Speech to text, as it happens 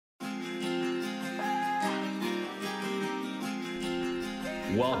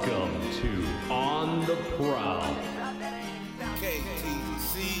Welcome to On the Prowl.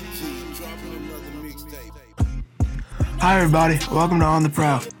 Hi everybody, welcome to On the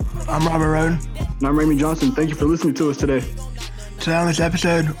Prowl. I'm Robert Roden. And I'm Ramey Johnson. Thank you for listening to us today. Today on this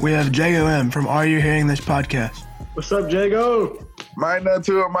episode, we have Jago M from Are You Hearing This podcast. What's up, Jago? Man, nothing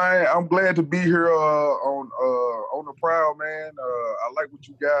to it, man. I'm glad to be here on the Prowl, man. I like what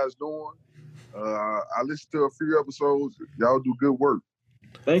you guys doing. I listened to a few episodes. Y'all do good work.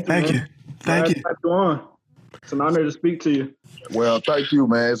 Thank you. Thank you. Glad to have you on. It's an honor to speak to you. Well, thank you,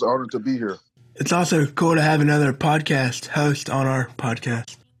 man. It's an honor to be here. It's also cool to have another podcast host on our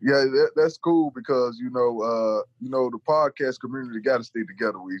podcast. Yeah, that's cool because the podcast community got to stay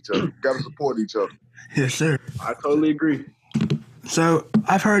together with each other. Got to support each other. Yes, sir. I totally agree. So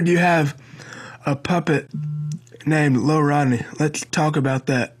I've heard you have a puppet named Lil Rodney. Let's talk about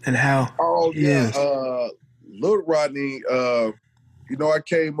that and how. Oh he yeah, is. Lil Rodney. I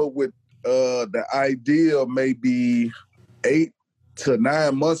came up with the idea maybe 8 to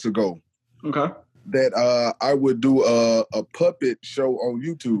 9 months ago. Okay. That I would do a puppet show on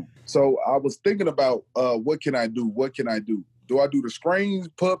YouTube. So I was thinking about what can I do? What can I do? Do I do the screen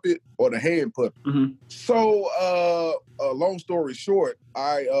puppet or the hand puppet? Mm-hmm. So long story short,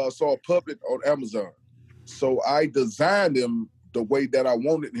 I saw a puppet on Amazon. So I designed him the way that I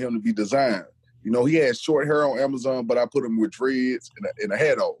wanted him to be designed. You know, he had short hair on Amazon, but I put him with dreads and a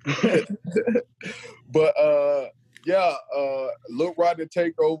hat on. But Lil Rodney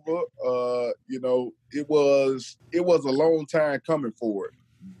Takeover, it was a long time coming for it,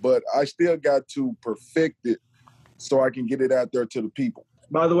 but I still got to perfect it so I can get it out there to the people.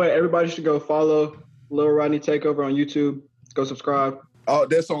 By the way, everybody should go follow Lil Rodney Takeover on YouTube. Go subscribe. Oh,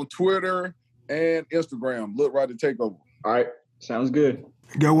 that's on Twitter and Instagram, Lil Rodney Takeover. All right. Sounds good.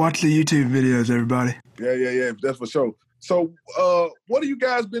 Go watch the YouTube videos, everybody. Yeah, that's for sure. So, what have you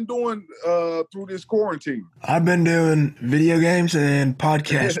guys been doing through this quarantine? I've been doing video games and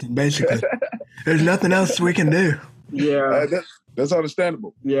podcasting, basically. There's nothing else we can do. Yeah. That's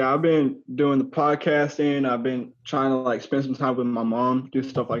understandable. Yeah, I've been doing the podcasting. I've been trying to spend some time with my mom, do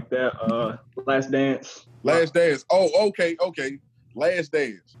stuff like that. Last Dance. Last Dance. Oh, okay. Last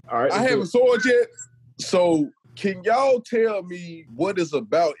Dance. All right. I haven't saw it yet. So can y'all tell me what it's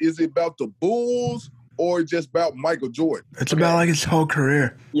about? Is it about the Bulls or just about Michael Jordan? It's about his whole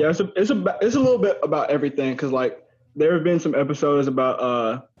career. Yeah, it's a little bit about everything because there have been some episodes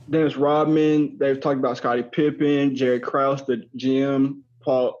about Dennis Rodman. They've talked about Scottie Pippen, Jerry Krause, the GM,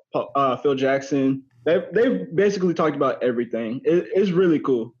 Phil Jackson. They've basically talked about everything. It's really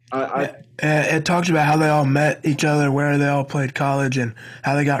cool. It talks about how they all met each other, where they all played college, and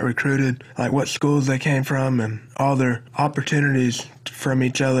how they got recruited, like what schools they came from, and all their opportunities from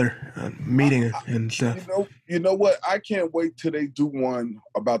each other, meeting and stuff. You know what? I can't wait till they do one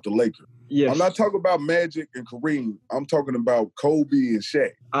about the Lakers. Yes. I'm not talking about Magic and Kareem. I'm talking about Kobe and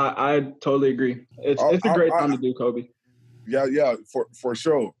Shaq. I totally agree. It's a great time to do Kobe. Yeah, for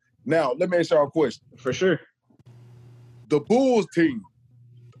sure. Now, let me ask y'all a question. For sure. The Bulls team,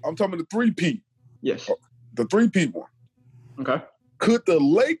 I'm talking the 3-peat. Yes. The 3-peat one. Okay. Could the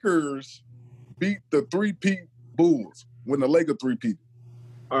Lakers beat the 3-peat Bulls when the Lakers 3-peat?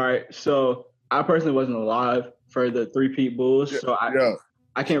 All right. So I personally wasn't alive for the 3-peat Bulls, so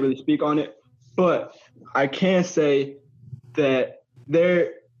I can't really speak on it. But I can say that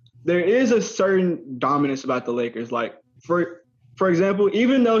there is a certain dominance about the Lakers. For example,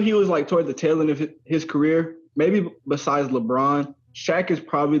 even though he was toward the tail end of his career, maybe besides LeBron, Shaq is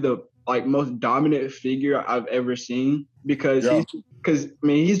probably the most dominant figure I've ever seen because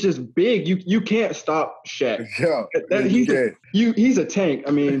he's just big. You can't stop Shaq. Yeah, he's a tank.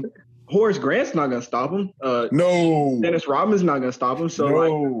 I mean, Horace Grant's not gonna stop him. No. Dennis Rodman's not gonna stop him.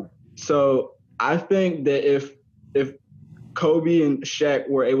 So I think that if Kobe and Shaq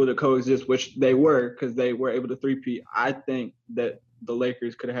were able to coexist, which they were because they were able to 3-peat, I think that the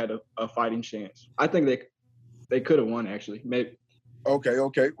Lakers could have had a fighting chance. I think they could have won, actually. Maybe. Okay.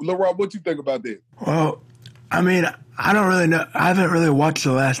 Lil Rob, what you think about that? Well, I mean, I don't really know. I haven't really watched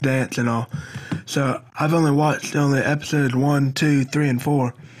The Last Dance and all. So I've only watched episodes 1, 2, 3, and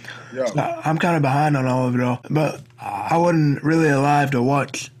 4. Yeah. So I'm kind of behind on all of it all. But I wasn't really alive to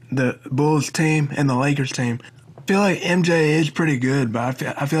watch the Bulls team and the Lakers team. I feel like MJ is pretty good, but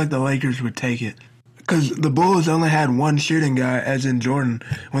I feel like the Lakers would take it. Because the Bulls only had one shooting guy, as in Jordan,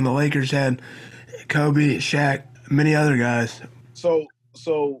 when the Lakers had Kobe, Shaq, many other guys. So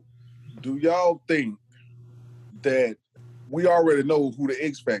do y'all think that we already know who the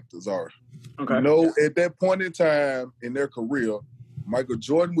X factors are? Okay. At that point in time in their career, Michael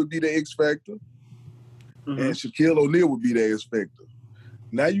Jordan would be the X factor, and Shaquille O'Neal would be the X factor.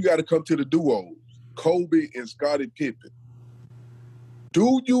 Now you got to come to the duos, Kobe and Scottie Pippen.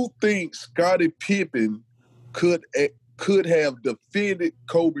 Do you think Scottie Pippen could have defended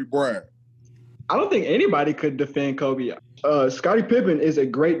Kobe Bryant? I don't think anybody could defend Kobe. Scottie Pippen is a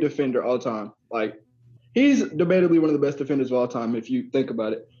great defender all time. Like, he's debatably one of the best defenders of all time if you think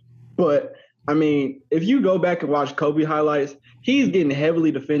about it. But, I mean, if you go back and watch Kobe highlights, he's getting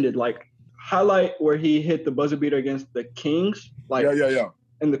heavily defended. Like, highlight where he hit the buzzer beater against the Kings, like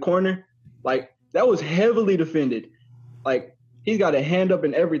in the corner, like that was heavily defended. Like, he's got a hand up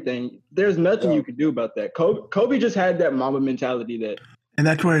and everything. There's nothing you can do about that. Kobe just had that Mamba mentality that. And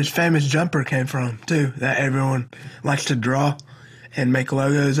that's where his famous jumper came from too. That everyone likes to draw and make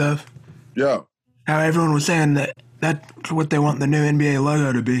logos of. Yeah. How everyone was saying that that's what they want the new NBA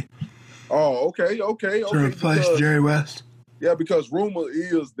logo to be. Oh, okay. To replace Jerry West. Yeah, because rumor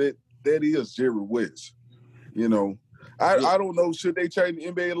is that is Jerry West. You know, I don't know, should they change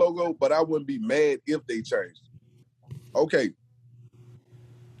the NBA logo, but I wouldn't be mad if they changed it. Okay.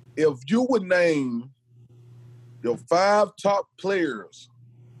 If you would name your 5 top players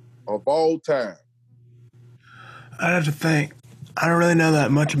of all time. I'd have to think. I don't really know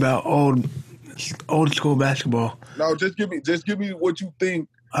that much about old school basketball. No, just give me what you think.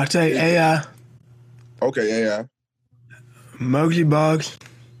 I'd say AI. Okay, AI. Muggsy Boggs.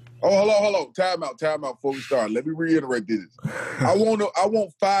 Oh, hello. Time out before we start. Let me reiterate this. I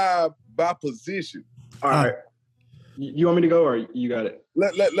want 5 by position. All right. You want me to go or you got it?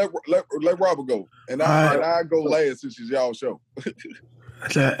 Let Robert go. And I go last since it's y'all show.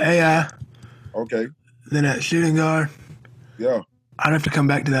 So AI. Okay. Then at shooting guard. Yeah. I'd have to come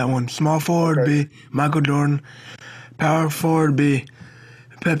back to that one. Small forward be Michael Jordan. Power forward be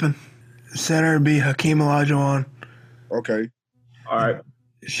Pippen. Center be Hakeem Olajuwon. Okay. All right.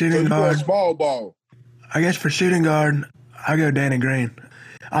 Shooting guard. Small ball. I guess for shooting guard, I go Danny Green.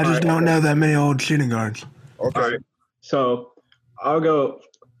 I just don't know that many old shooting guards. Okay. All right. So I'll go,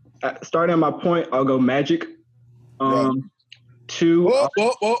 starting at my point, I'll go Magic. 2.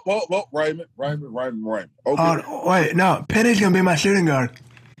 Raymond. Okay. Wait, no. Penny's going to be my shooting guard.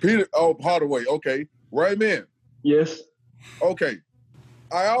 Hardaway. Okay. Raymond. Yes. Okay.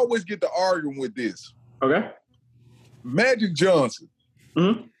 I always get to arguing with this. Okay. Magic Johnson.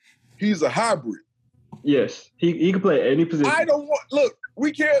 Mm-hmm. He's a hybrid. Yes. He can play any position. Look,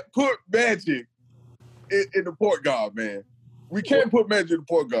 we can't put Magic in the point guard, man. We can't put Magic in the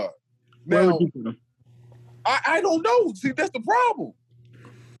point guard. Now, I don't know. See, that's the problem.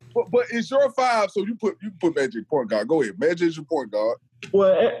 But it's your 5, so you put Magic point guard. Go ahead. Magic is your point guard.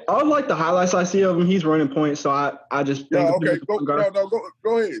 Well, I like the highlights I see of him. He's running points, so I just think. Yeah, okay. Go ahead.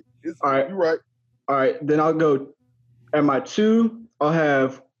 All right. You're right. All right. Then I'll go at my 2. I'll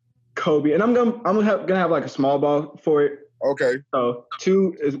have Kobe, and I'm gonna have like a small ball for it. Okay. So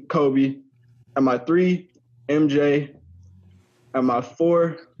 2 is Kobe. At my 3, MJ. At my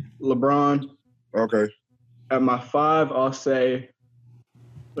 4, LeBron. Okay. At my 5, I'll say,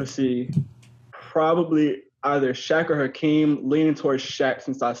 let's see, probably either Shaq or Hakeem, leaning towards Shaq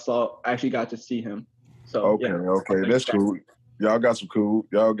since I actually got to see him. So okay, that's Shaq. Cool. Y'all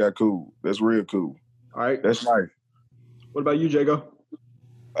got cool. That's real cool. All right. That's nice. What about you, Jago?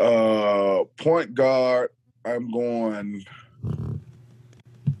 Point guard, I'm going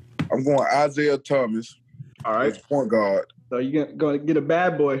Isaiah Thomas. All right. As point guard. So you're going to get a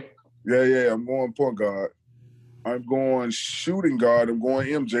bad boy. Yeah, I'm going point guard. I'm going shooting guard. I'm going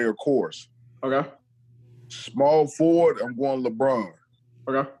MJ, of course. Okay. Small forward, I'm going LeBron.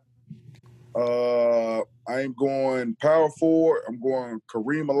 Okay. I'm going power forward. I'm going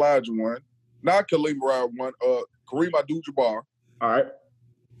Kareem Olajuwon. Not Kareem Olajuwon. Kareem Abdul-Jabbar. All right.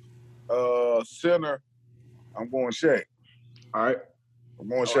 Center, I'm going Shaq. All right. I'm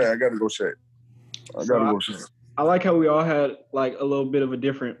going Shaq. I got to go Shaq. Go Shaq. I like how we all had like a little bit of a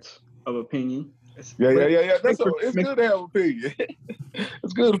difference of opinion. Yeah. It's good to have an opinion.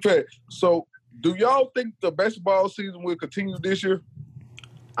 It's good to pay. So, do y'all think the basketball season will continue this year?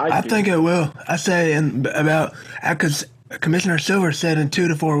 I think it will. I say because Commissioner Silver said in 2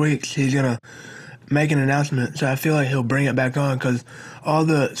 to 4 weeks he's gonna make an announcement. So I feel like he'll bring it back on because all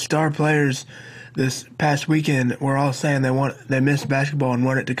the star players this past weekend were all saying they missed basketball and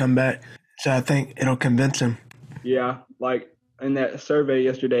want it to come back. So I think it'll convince him. Yeah, like in that survey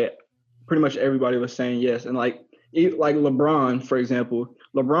yesterday, pretty much everybody was saying yes. And like LeBron, for example,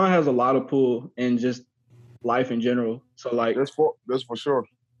 LeBron has a lot of pull in just life in general. So like that's for sure.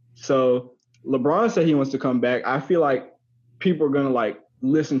 So LeBron said he wants to come back. I feel like people are gonna like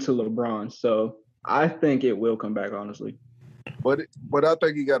listen to LeBron. So I think it will come back, honestly. But I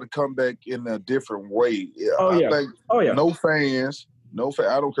think he got to come back in a different way. Oh yeah. No fans, No fan.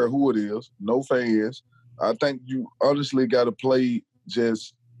 I don't care who it is. No fans. I think you honestly got to play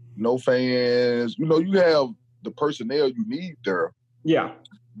just no fans. You know, you have the personnel you need there. Yeah.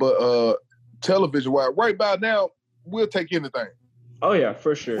 But television-wise, right by now, we'll take anything. Oh, yeah,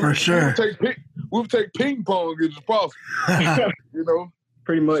 for sure. For sure. We'll take ping pong if it's possible. You know?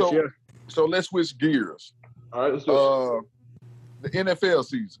 Pretty much, yeah. So let's switch gears. All right, let's do it. The NFL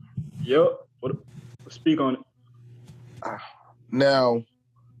season. Yep. Speak on it. Now,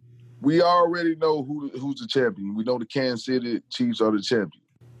 we already know who's the champion. We know the Kansas City Chiefs are the champion.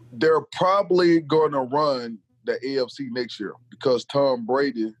 They're probably going to run the AFC next year because Tom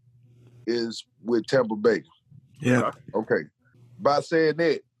Brady is with Tampa Bay. Yeah. Okay. By saying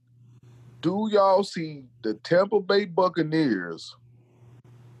that, do y'all see the Tampa Bay Buccaneers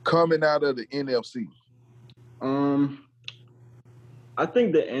coming out of the NFC? I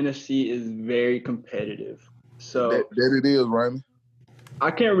think the NFC is very competitive. So that it is, Ryan.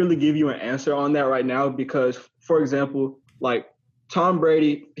 I can't really give you an answer on that right now because, for example, like Tom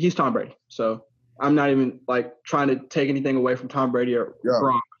Brady, he's Tom Brady. So I'm not even like trying to take anything away from Tom Brady or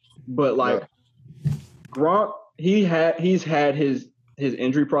Gronk. But like Gronk, he's had his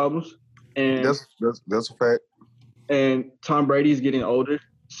injury problems, and that's a fact. And Tom Brady's getting older,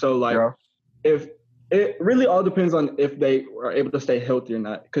 so like if it really all depends on if they are able to stay healthy or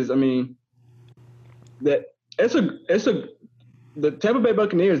not. Because I mean, the Tampa Bay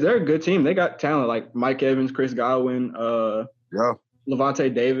Buccaneers, they're a good team. They got talent like Mike Evans, Chris Godwin, Levante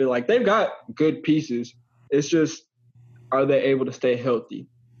David. Like they've got good pieces. It's just, are they able to stay healthy?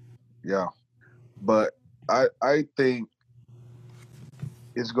 Yeah, but I think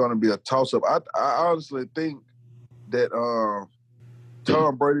it's going to be a toss-up. I honestly think that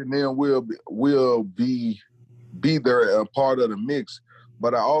Tom Brady and them will be there a part of the mix.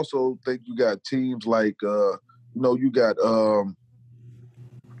 But I also think you got teams like you got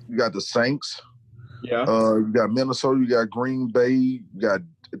the Saints. Yeah. You got Minnesota. You got Green Bay. You got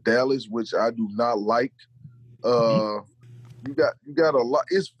Dallas, which I do not like. You got a lot.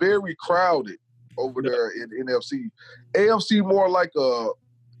 It's very crowded over there in NFC. AFC more like a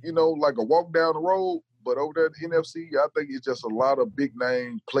walk down the road, but over there in NFC, I think it's just a lot of big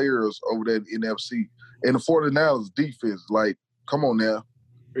name players over there in NFC. And the 49ers defense, like, come on now.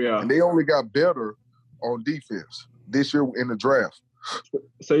 Yeah. And they only got better on defense this year in the draft.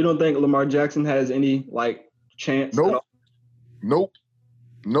 So you don't think Lamar Jackson has any like chance? Nope.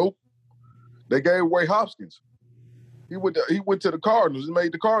 They gave away Hopkins. He went to the Cardinals and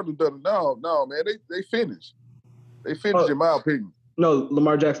made the Cardinals better. No, man, they finished. They finished, in my opinion. No,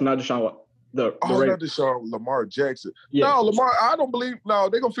 Lamar Jackson, not Deshaun Watson. Not Deshaun, Lamar Jackson. Yes. No, Lamar, I don't believe. No,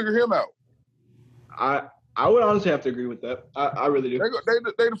 they're gonna figure him out. I would honestly have to agree with that. I really do.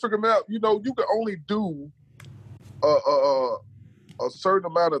 They figure him out. You know, you can only do a certain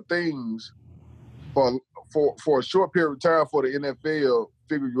amount of things for a short period of time for the NFL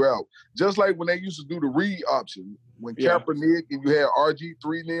figure you out. Just like when they used to do the read option, when Kaepernick and you had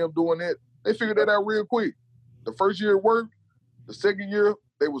RG3 and them doing that, they figured that out real quick. The first year it worked. The second year,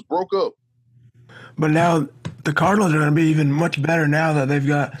 they was broke up. But now the Cardinals are going to be even much better now that they've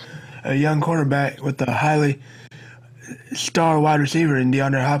got a young quarterback with a highly star wide receiver in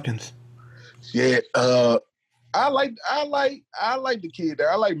DeAndre Hopkins. Yeah, I like the kid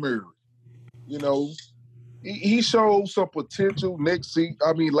there. I like Murray. You know, he showed some potential last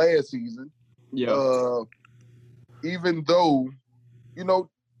season. Yeah. Even though, you know,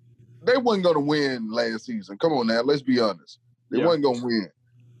 they wasn't going to win last season. Come on now, let's be honest. They wasn't going to win.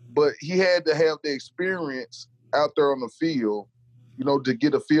 But he had to have the experience out there on the field, you know, to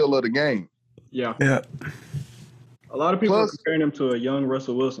get a feel of the game. Yeah. Yeah. A lot of people are comparing him to a young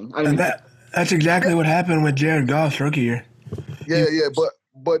Russell Wilson. That's exactly what happened with Jared Goff's rookie year. Yeah,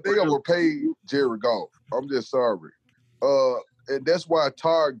 but they overpaid Jared Goff. I'm just sorry. And that's why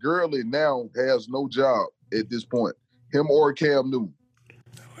Todd Gurley now has no job at this point. Him or Cam Newton.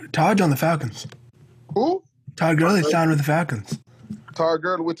 Todd's on the Falcons. Who? Todd Gurley signed with the Falcons. Todd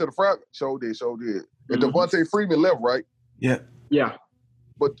Gurley went to the Falcons. Sure did. And Devontae Freeman left, right? Yeah. Yeah.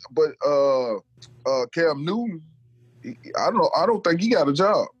 But Cam Newton, I don't think he got a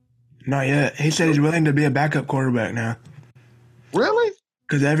job. Not yet. He said he's willing to be a backup quarterback now. Really?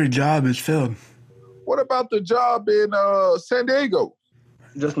 Because every job is filled. What about the job in San Diego?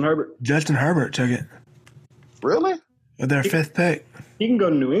 Justin Herbert took it. Really? With their fifth pick. He can go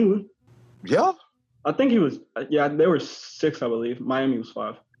to New England. Yeah. I think he was. Yeah, they were 6, I believe. Miami was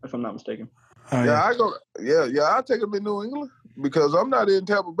 5, if I'm not mistaken. I take him in New England because I'm not in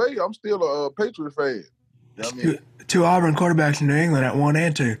Tampa Bay. I'm still a Patriots fan. You know what I mean? Two Auburn quarterbacks in New England at 1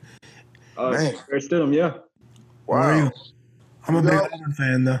 and 2. Barrett Stidham, yeah. Wow. I'm a big Auburn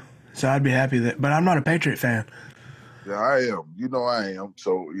fan though, so I'd be happy that. But I'm not a Patriot fan. Yeah, I am. You know I am.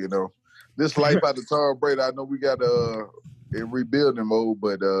 So, this life out of Tom Brady, I know we got in rebuilding mode,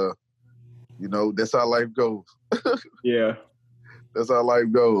 but that's how life goes. Yeah. That's how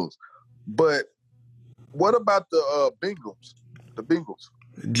life goes. But what about the Bengals? The Bengals.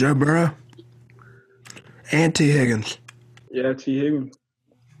 Joe Burrow and T. Higgins. Yeah, T. Higgins.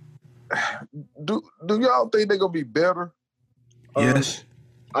 Do y'all think they're gonna be better? Yes.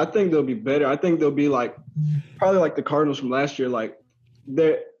 I think they'll be better. I think they'll be probably like the Cardinals from last year. Like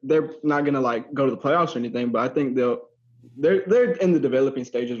they're not gonna go to the playoffs or anything, but I think they're in the developing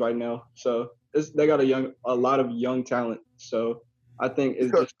stages right now. So they got a lot of young talent. So I think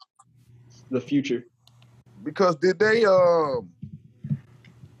it's just the future. Because did they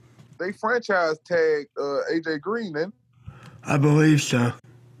franchise tagged AJ Green then? I believe so.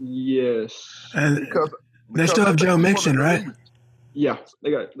 Yes. And because they still have Joe Mixon, right? Yeah,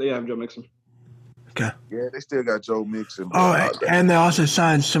 they have Joe Mixon. Okay. Yeah, they still got Joe Mixon. And they also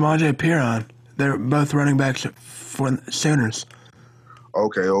signed Samaje Perine. They're both running backs for Sooners.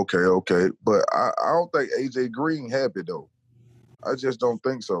 Okay. But I don't think AJ Green happy though. I just don't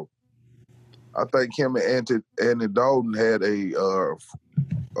think so. I think him and Andy Dalton had a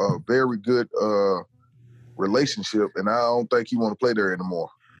very good relationship, and I don't think he want to play there anymore.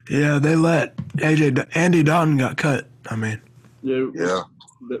 Yeah, they let Andy Dalton got cut. I mean, yeah,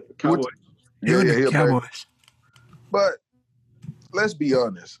 the Cowboys. Cowboys. But let's be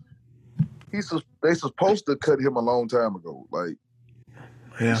honest, they supposed to cut him a long time ago.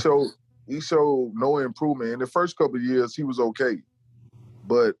 He showed no improvement in the first couple of years. He was okay,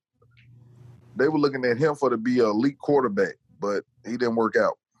 but they were looking at him to be an elite quarterback, but he didn't work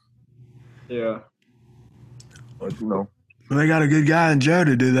out. Yeah. But Well, they got a good guy in Joe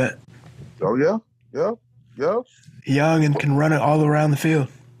to do that. Oh yeah. Young and can run it all around the field.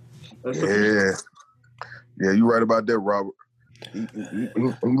 Yeah, you're right about that, Robert. He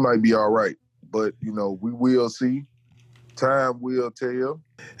might be all right, but we will see. Time will tell.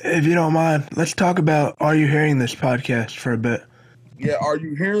 If you don't mind, let's talk about Are You Hearing This podcast for a bit. Yeah, Are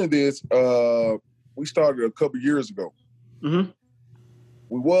You Hearing This? We started a couple years ago. Mm-hmm.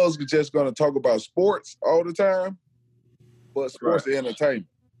 We was just going to talk about sports all the time, but sports and entertainment.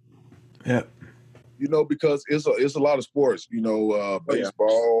 Yeah. Because it's a lot of sports.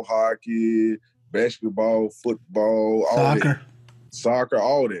 Baseball, hockey, basketball, football, soccer,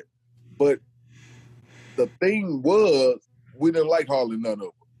 all that. But the thing was, we didn't like hardly none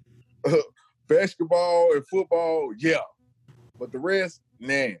of them. Basketball and football, yeah, but the rest,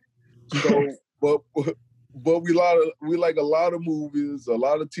 nah. So, but we like a lot of movies, a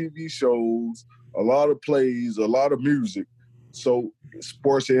lot of TV shows, a lot of plays, a lot of music. So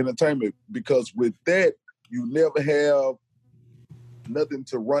sports and entertainment, because with that, you never have nothing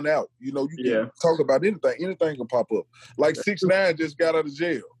to run out. You can talk about anything can pop up. Like 6ix9ine just got out of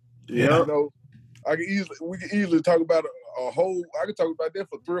jail. Yeah. We can easily talk about I could talk about that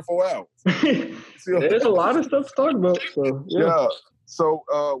for 3 or 4 hours. There's a lot of stuff to talk about. So yeah. So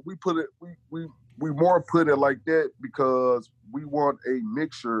we more put it like that because we want a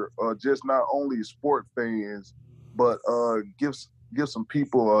mixture of just not only sport fans, but give some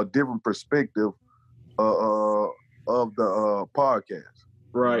people a different perspective of the podcast.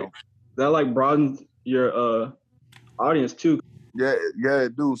 Right. That broadens your audience too. Yeah,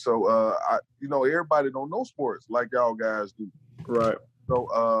 it do. So everybody don't know sports like y'all guys do. Right.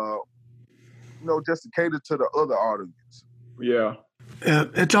 So just to cater to the other audience. Yeah. Yeah,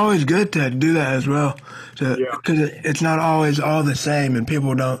 it's always good to do that as well, because it's not always all the same, and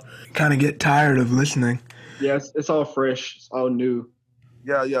people don't kind of get tired of listening. Yeah, it's all fresh, it's all new.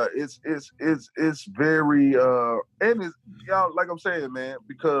 Yeah, it's very and it's like I'm saying, man,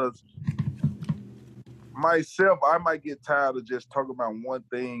 because myself, I might get tired of just talking about one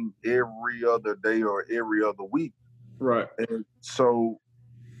thing every other day or every other week. Right. And so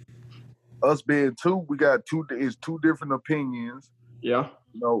us being two, we got two different opinions. Yeah.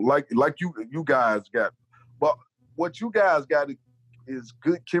 Like you guys got. But what you guys got is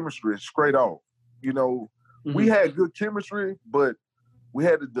good chemistry straight off. We had good chemistry, but we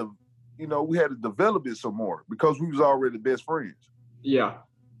had to develop it some more because we was already best friends. Yeah.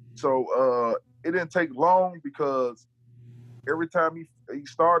 So it didn't take long because every time he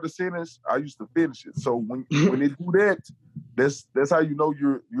started a sentence, I used to finish it. So when they do that, that's how you know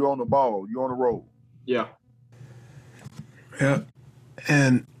you're on the ball, you're on the roll. Yeah. Yeah.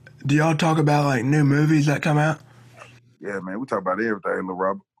 And do y'all talk about new movies that come out? Yeah, man, we talk about everything, little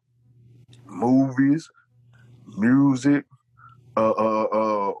Robert. Movies, music,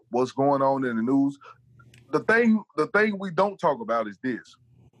 what's going on in the news. the thing we don't talk about is this.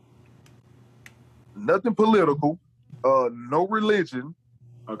 Nothing political, no religion.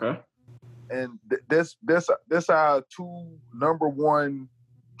 Okay. And that's our two number one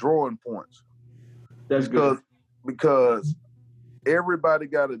drawing points. That's good. Because everybody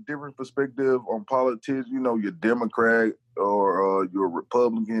got a different perspective on politics. You know, you're Democrat or you're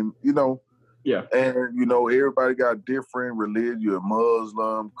Republican, you know. Yeah. And, you know, everybody got different religion. You're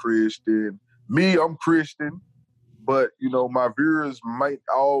Muslim, Christian. Me, I'm Christian. But, you know, my viewers might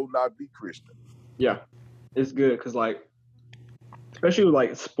all not be Christian. Yeah. It's good because, like, especially with,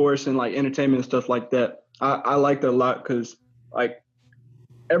 like, sports and, like, entertainment and stuff like that, I like that a lot because, like,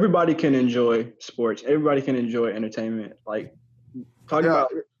 everybody can enjoy sports. Everybody can enjoy entertainment. Like, talking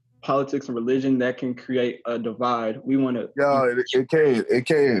about politics and religion, that can create a divide. We want to. Yeah, it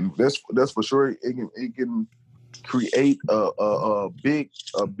can. That's for sure. It can create a big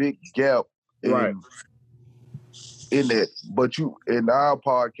gap in that. But in our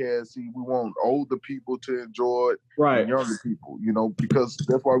podcast, see, we want older people to enjoy it, and younger people, you know, because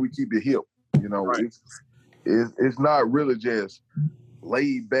that's why we keep it hip. You know, it's not really just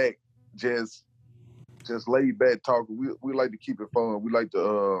laid back, just laid back talking. We like to keep it fun. We like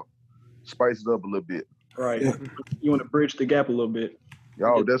to spice it up a little bit. Right. Yeah. You want to bridge the gap a little bit.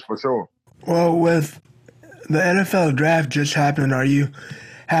 Oh, that's for sure. Well, with the NFL draft just happened, are you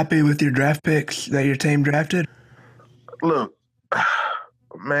happy with your draft picks that your team drafted? Look,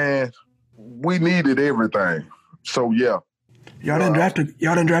 man, we needed everything. So yeah. Y'all didn't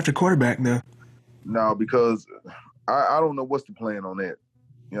draft a quarterback though. No, because I don't know what's the plan on that.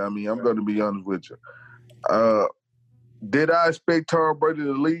 You know what I mean? I'm going to be honest with you. Did I expect Tom Brady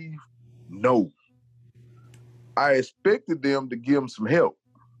to leave? No. I expected them to give him some help.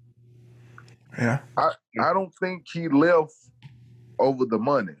 Yeah. I don't think he left over the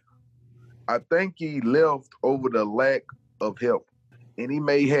money. I think he left over the lack of help. And he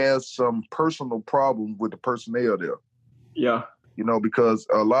may have some personal problems with the personnel there. Yeah. You know, because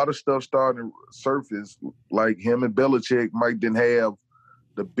a lot of stuff starting to surface, like him and Belichick didn't have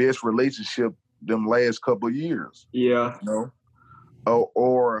the best relationship them last couple of years. Yeah. You know?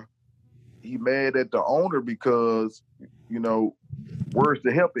 Or he mad at the owner because, you know, where's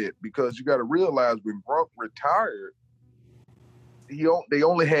the help at? Because you got to realize when Gronk retired, they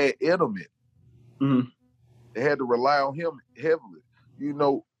only had Edelman. Mm-hmm. They had to rely on him heavily. You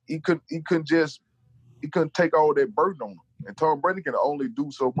know, he couldn't take all that burden on him. And Tom Brady can only do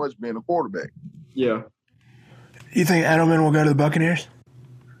so much being a quarterback. Yeah. You think Edelman will go to the Buccaneers?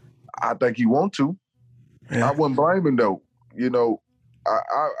 I think he want to. Yeah. I wouldn't blame him though. You know,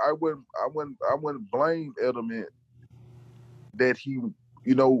 I wouldn't blame Edelman that he,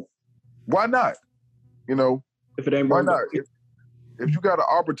 you know, why not? You know, if it ain't why not? If you got an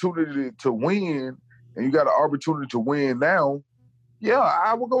opportunity to win and you got an opportunity to win now, yeah,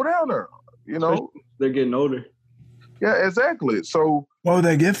 I will go down there. You know, especially they're getting older. Yeah, exactly. So what would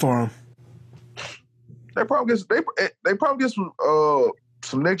they get for him? They probably get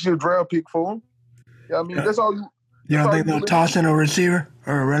some next year draft pick for him. Yeah, I mean that's all you. You don't think they'll toss in a receiver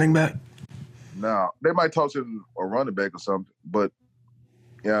or a running back? No, they might toss in a running back or something. But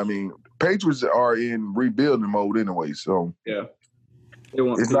yeah, I mean Patriots are in rebuilding mode anyway, so yeah,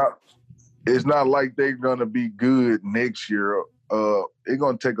 it's not like they're gonna be good next year. It's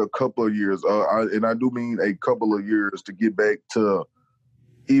gonna take a couple of years, and I do mean a couple of years to get back to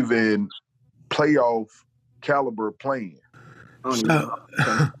even playoff caliber playing.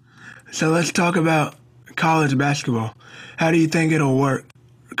 So let's talk about college basketball. How do you think it'll work?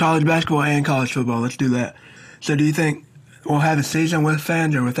 College basketball and college football. Let's do that. So do you think we'll have a season with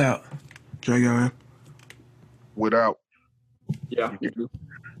fans or without? Should I go in? Without. Yeah.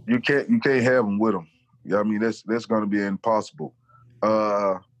 You can't have them with them. Yeah, I mean that's going to be impossible.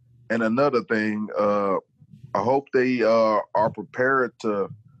 And another thing, I hope they are prepared to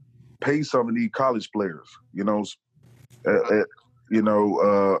pay some of these college players. You know,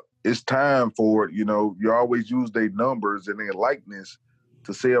 it's time for it. You know, you always use their numbers and their likeness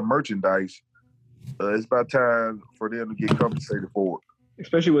to sell merchandise. It's about time for them to get compensated for it.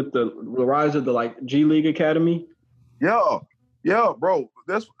 Especially with the rise of the G League Academy. Yeah, bro.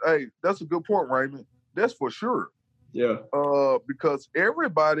 That's a good point, Raymond. That's for sure. Yeah. Because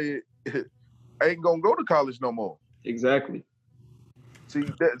everybody ain't gonna go to college no more. Exactly. See,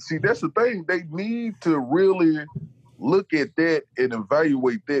 that's the thing. They need to really look at that and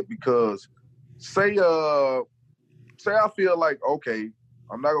evaluate that because say I feel like, okay,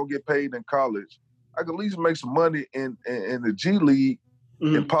 I'm not gonna get paid in college. I can at least make some money in the G League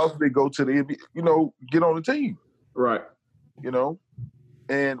and possibly go to the NBA, you know, get on the team. Right. You know?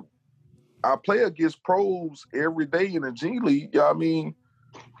 And I play against pros every day in the G League. I mean,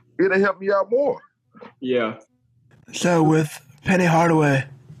 it'll help me out more. Yeah. So with Penny Hardaway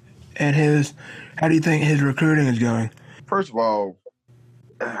and how do you think his recruiting is going? First of all,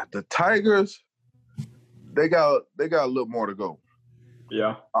 the Tigers, they got a little more to go.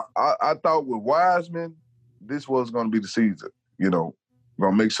 Yeah. I thought with Wiseman, this was going to be the season. Going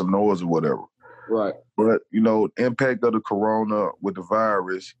to make some noise or whatever. Right. But impact of the corona with the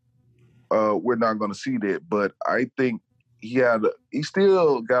virus, we're not going to see that. But I think he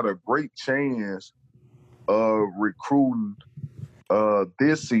still got a great chance of recruiting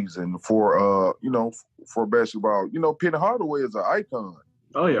this season for basketball. Penny Hardaway is an icon.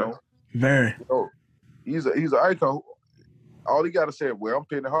 Oh yeah. Very. He's an icon. All he got to say, well, I'm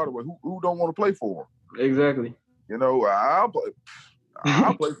Penny Hardaway. Who don't want to play for him? Exactly. I'll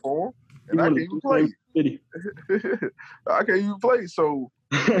play for him, and I can't even play. I can't even play. So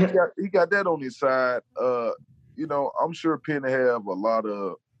he got that on his side. I'm sure Penny have a lot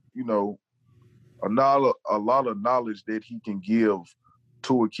of knowledge that he can give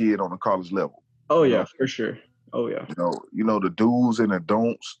to a kid on a college level. Oh yeah, for sure. Oh yeah. The do's and the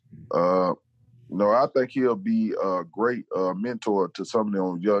don'ts. I think he'll be a great mentor to some of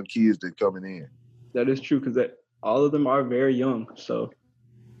those young kids that coming in. That is true because all of them are very young. So.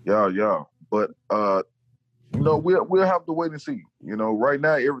 Yeah. But we'll have to wait and see. Right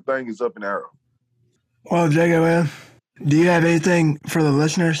now everything is up in the air. Well, Jacob, do you have anything for the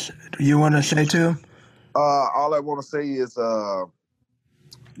listeners you want to say to them? All I want to say is,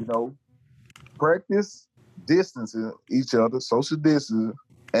 practice distancing each other, social distancing,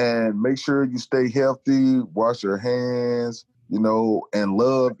 and make sure you stay healthy, wash your hands, and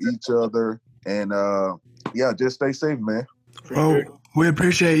love each other. And, just stay safe, man. Well, we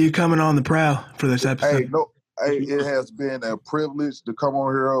appreciate you coming on the Prowl for this episode. It has been a privilege to come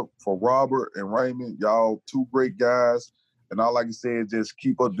on here for Robert and Raymond. Y'all two great guys. And all I can say is just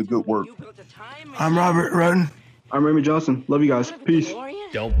keep up the good work. I'm Robert Roden. I'm Raymond Johnson. Love you guys. Peace.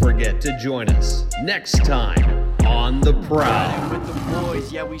 Don't forget to join us next time on The Prowl. With the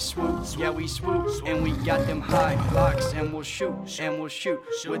boys, yeah we swoop, and we got them high locks, and we'll shoot,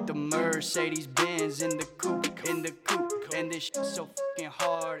 with the Mercedes Benz in the coupe, and this shit so fucking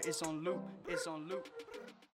hard, it's on loop.